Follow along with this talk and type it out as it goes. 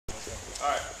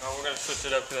gotta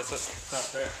switch it up because that's not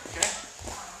fair. Okay.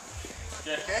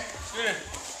 Okay. Student,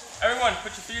 everyone,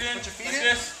 put your feet in. Put your feet like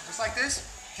in. This. Just like this.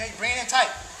 Okay, bring it in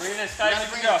tight. Bring it in as tight as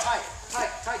you bring can go. it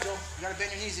tight, Joe. You gotta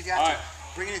bend your knees if you have to.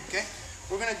 Bring it in, okay?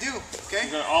 We're gonna do,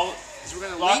 okay? We're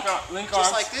gonna link just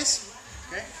arms. like this,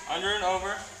 okay? Under and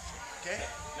over. Okay.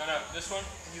 No, this one.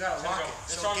 And you gotta lock it.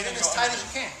 So get in as tight as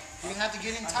you can. You don't have to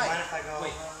get in tight. Mind if I go?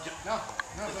 Wait. No,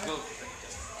 go ahead.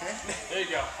 Okay. There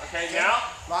you go. Okay, now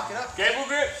lock it up. Gable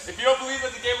grip. If you don't believe that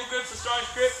the gable grip's the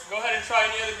strongest grip, go ahead and try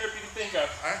any other grip you can think of.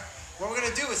 All right. What we're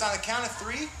gonna do is on the count of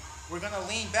 3, we're gonna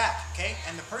lean back, okay?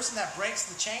 And the person that breaks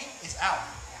the chain is out,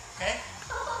 okay?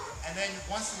 And then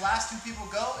once the last 2 people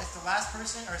go, it's the last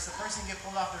person, or it's the person get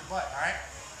pulled off their butt, all right?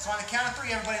 So on the count of 3,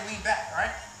 everybody lean back, all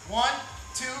right? 1,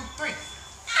 2, 3. All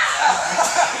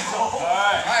right.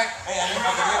 All right. Hey, I didn't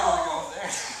know the gable would go over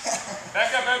there. Back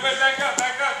up, everybody, back up,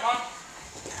 come on.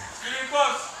 Get in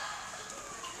close.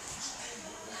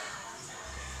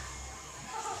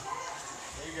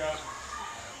 There you go.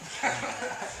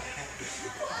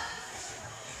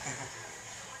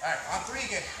 Alright, on 3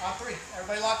 again. On 3.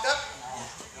 Everybody locked up?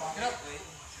 Lock it up.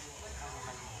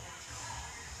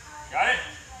 Got it?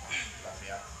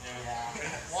 Yeah.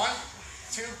 1,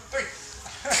 2, 3.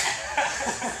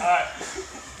 Alright.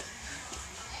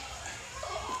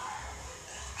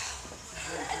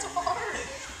 It's hard.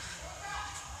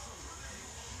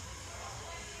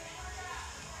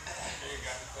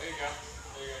 There you go.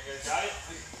 Got it?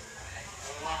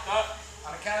 Locked up.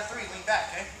 On the count of 3, lean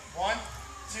back, okay? 1,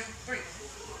 2, 3.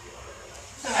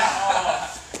 It's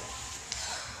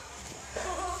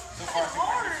hard.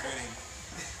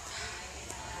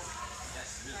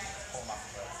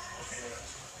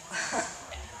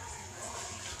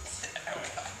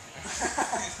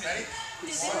 Ready?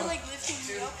 Is it like lifting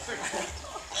you up? 3.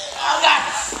 Oh God!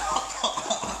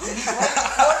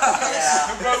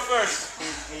 Who broke first?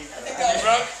 You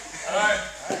broke? Alright.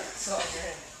 So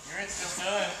you're in still.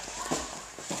 Still in.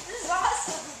 This is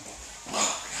awesome.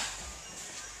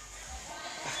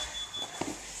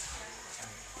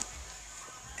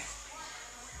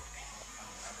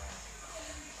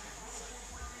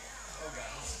 Oh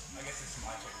God. I guess it's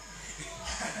my turn.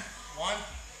 1,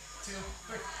 2,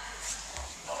 3.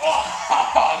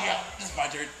 Oh, yeah. This is my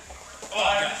turn.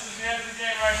 Alright, this is the end of the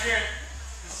game right here.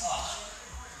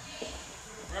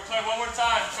 We're going to play one more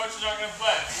time. Coaches aren't going to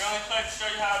play. We only play to show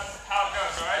you how it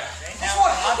goes, alright? Okay, now,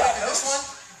 the object of this one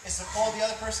is to pull the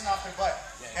other person off their butt.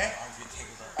 Okay?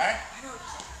 Alright?